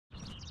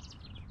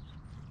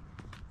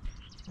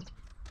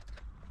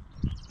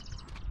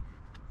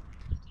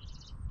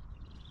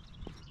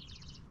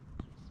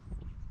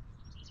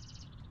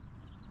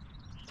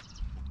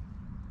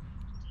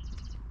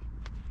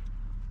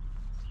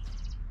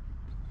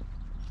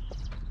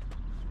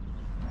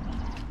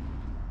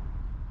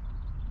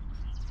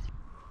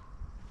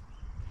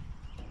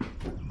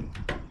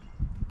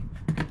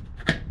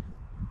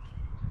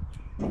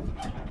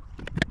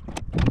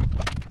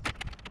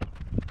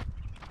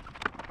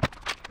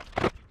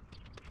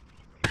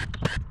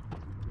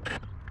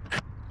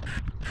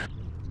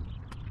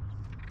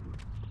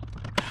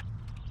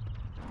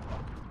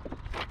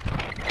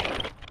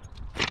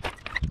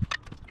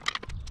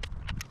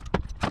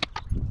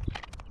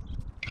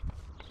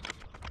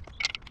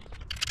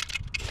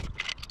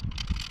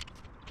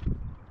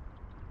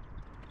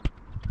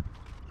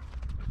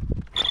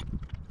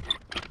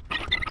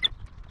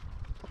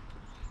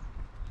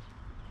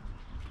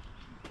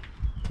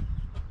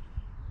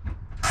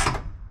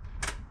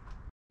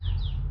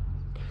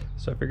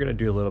So I figured I'd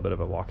do a little bit of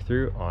a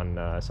walkthrough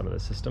on some of the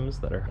systems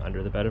that are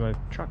under the bed of my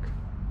truck.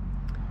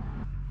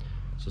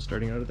 So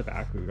starting out at the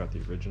back, we've got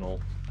the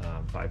original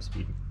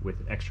 5-speed with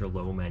extra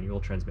low manual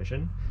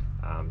transmission.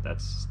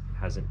 That's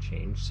hasn't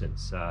changed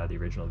since the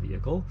original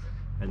vehicle.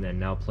 And then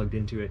now plugged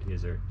into it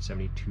is our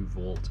 72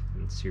 volt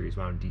series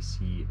wound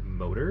DC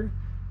motor.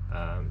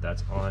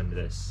 That's on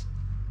this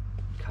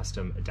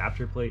custom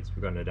adapter plates.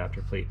 We've got an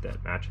adapter plate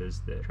that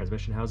matches the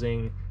transmission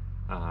housing,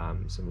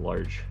 some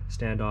large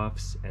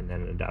standoffs, and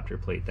then an adapter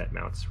plate that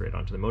mounts right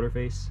onto the motor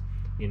face.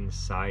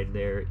 Inside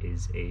there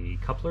is a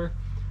coupler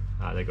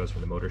that goes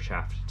from the motor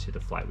shaft to the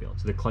flywheel.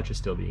 So the clutch is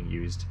still being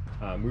used.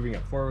 Moving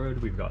up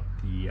forward, we've got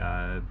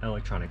the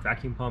electronic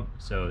vacuum pump.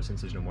 So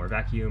since there's no more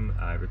vacuum,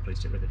 I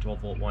replaced it with a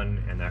 12-volt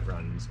one, and that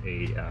runs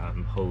a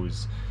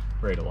hose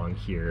right along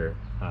here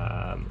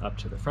up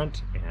to the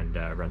front and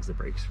runs the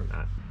brakes from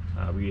that.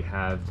 We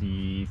have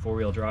the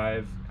 4-wheel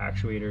drive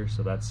actuator,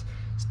 so that's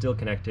still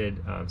connected,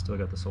 still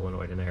got the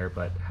solenoid in there,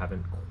 but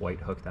haven't quite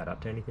hooked that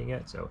up to anything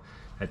yet. So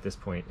at this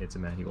point, it's a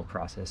manual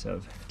process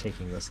of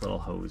taking this little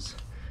hose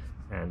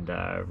and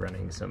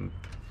running some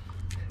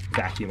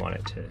vacuum on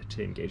it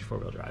to engage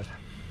 4-wheel drive.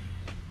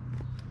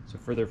 So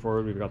further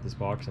forward, we've got this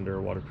box under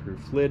a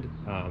waterproof lid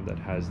that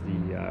has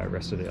the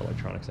rest of the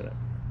electronics in it.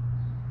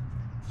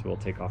 So we'll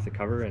take off the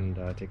cover and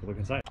take a look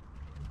inside.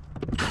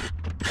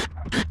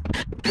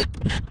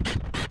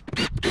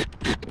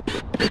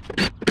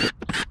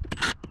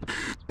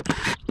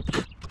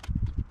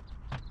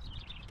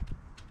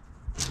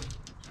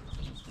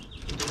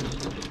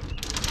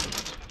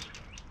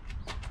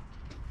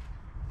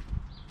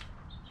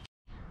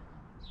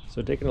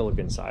 So taking a look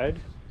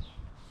inside,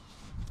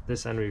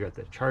 this end we've got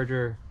the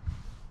charger,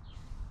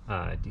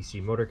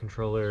 DC motor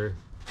controller,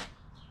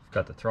 we've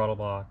got the throttle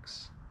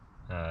box,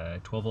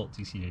 12-volt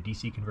DC to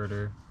DC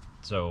converter.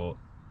 So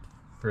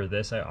for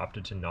this I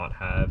opted to not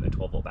have a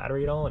 12-volt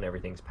battery at all, and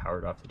everything's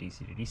powered off the DC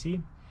to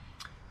DC.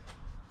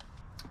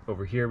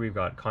 Over here we've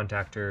got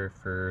contactor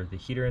for the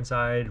heater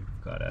inside,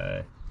 we've got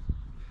a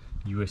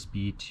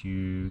USB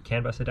to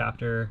CAN bus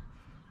adapter,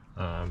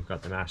 we've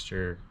got the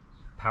master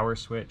power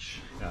switch,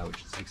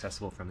 which is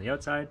accessible from the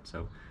outside,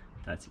 so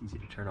that's easy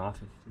to turn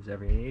off if there's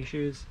ever any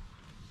issues.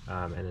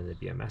 And then the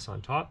BMS on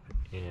top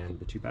and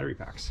the 2 battery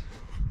packs.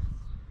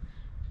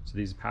 So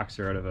these packs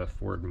are out of a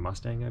Ford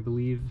Mustang, I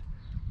believe.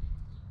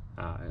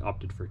 I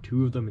opted for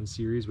 2 of them in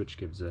series, which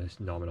gives a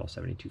nominal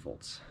 72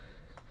 volts.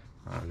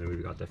 Then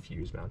we've got the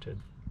fuse mounted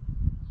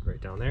right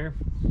down there.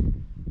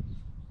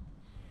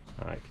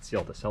 You can see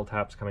all the cell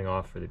taps coming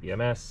off for the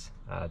BMS.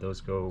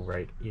 Those go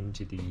right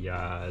into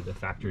the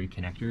factory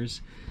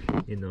connectors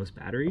in those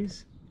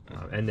batteries.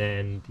 And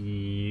then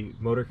the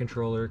motor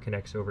controller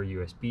connects over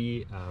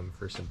USB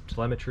for some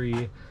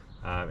telemetry,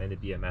 and the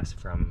BMS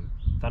from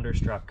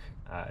Thunderstruck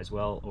as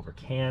well over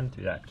CAN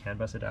through that CAN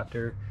bus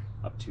adapter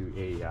up to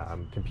a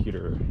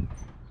computer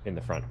in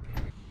the front.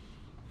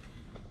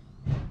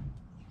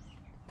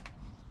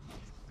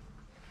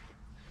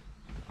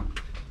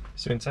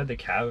 So inside the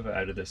cab,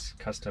 out of this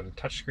custom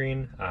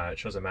touchscreen, it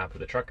shows a map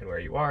of the truck and where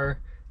you are.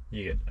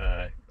 You get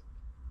a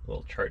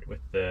little chart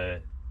with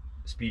the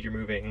speed you're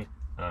moving,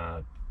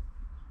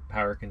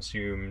 power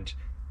consumed,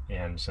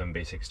 and some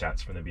basic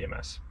stats from the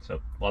BMS.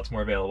 So lots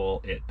more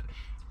available. It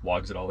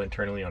logs it all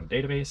internally on a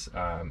database,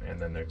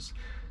 and then there's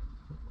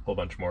a whole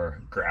bunch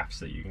more graphs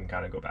that you can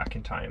kind of go back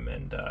in time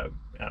and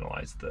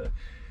analyze the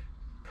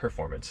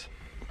performance.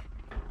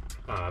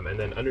 And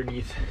then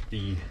underneath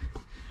the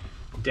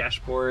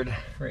dashboard,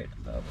 right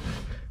above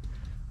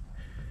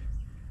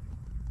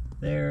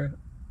there,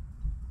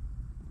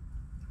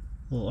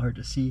 a little hard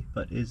to see,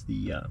 but is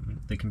the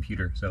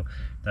computer. So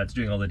that's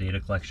doing all the data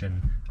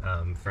collection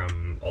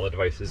from all the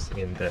devices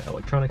in the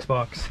electronics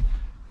box,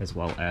 as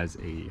well as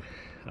a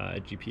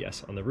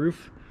GPS on the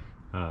roof,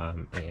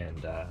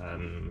 and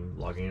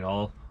logging it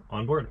all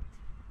on board.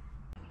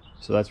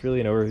 So that's really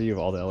an overview of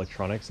all the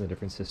electronics and the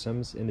different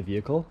systems in the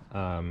vehicle.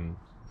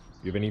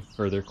 If you have any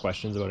further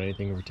questions about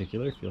anything in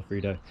particular, feel free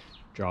to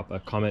drop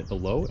a comment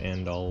below,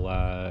 and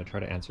I'll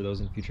try to answer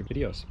those in future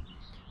videos.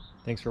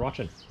 Thanks for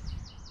watching.